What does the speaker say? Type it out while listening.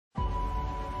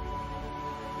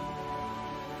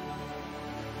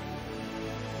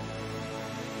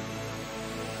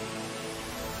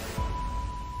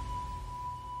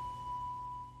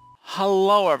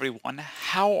Hello everyone,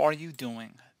 how are you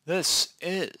doing? This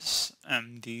is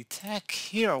MD Tech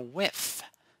here with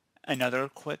another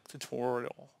quick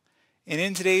tutorial. And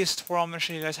in today's tutorial, I'm going to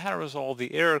show you guys how to resolve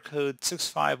the error code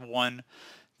 651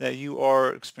 that you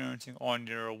are experiencing on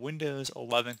your Windows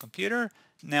 11 computer.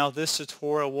 Now this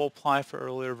tutorial will apply for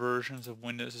earlier versions of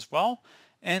Windows as well.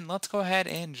 And let's go ahead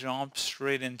and jump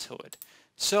straight into it.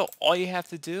 So all you have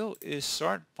to do is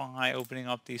start by opening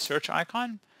up the search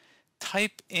icon.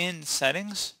 Type in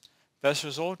settings. Best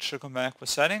result should come back with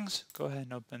settings. Go ahead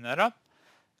and open that up.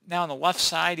 Now on the left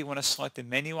side, you want to select the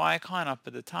menu icon up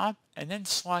at the top and then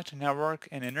select network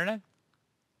and internet.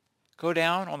 Go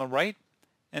down on the right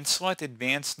and select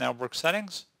advanced network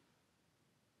settings.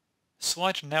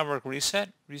 Select network reset.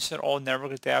 Reset all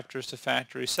network adapters to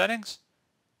factory settings.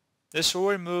 This will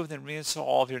remove and reinstall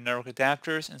all of your network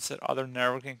adapters and set other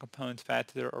networking components back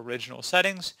to their original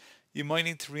settings. You might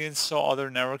need to reinstall other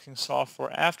networking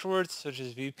software afterwards, such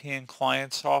as VPN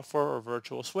client software or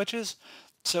virtual switches.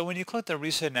 So when you click the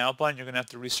Reset Now button, you're going to have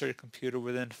to restart your computer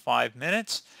within 5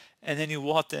 minutes, and then you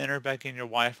will have to enter back in your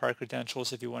Wi-Fi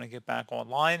credentials if you want to get back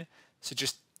online. So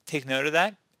just take note of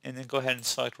that, and then go ahead and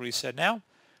select Reset Now.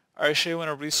 Alright, so you want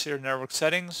to reset your network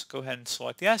settings, go ahead and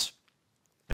select Yes.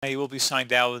 Now you will be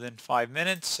signed out within 5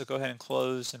 minutes, so go ahead and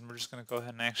close, and we're just going to go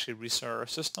ahead and actually restart our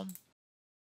system.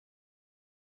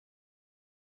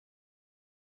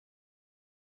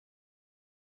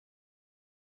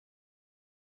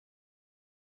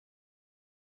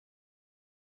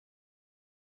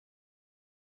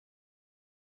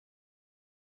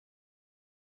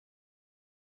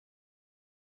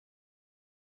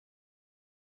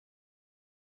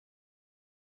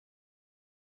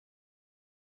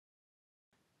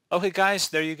 Okay guys,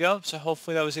 there you go. So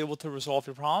hopefully that was able to resolve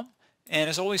your problem. And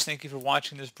as always, thank you for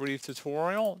watching this brief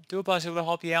tutorial. Do hope I was able to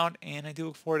help you out, and I do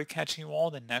look forward to catching you all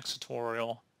in the next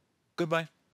tutorial. Goodbye.